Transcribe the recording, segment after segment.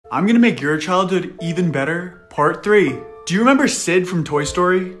I'm gonna make your childhood even better. Part 3. Do you remember Sid from Toy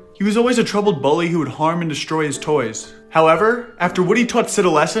Story? He was always a troubled bully who would harm and destroy his toys. However, after Woody taught Sid a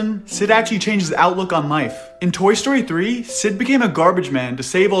lesson, Sid actually changed his outlook on life. In Toy Story 3, Sid became a garbage man to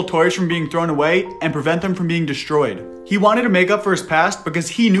save all toys from being thrown away and prevent them from being destroyed. He wanted to make up for his past because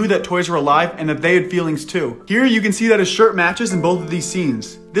he knew that toys were alive and that they had feelings too. Here you can see that his shirt matches in both of these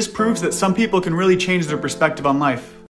scenes. This proves that some people can really change their perspective on life.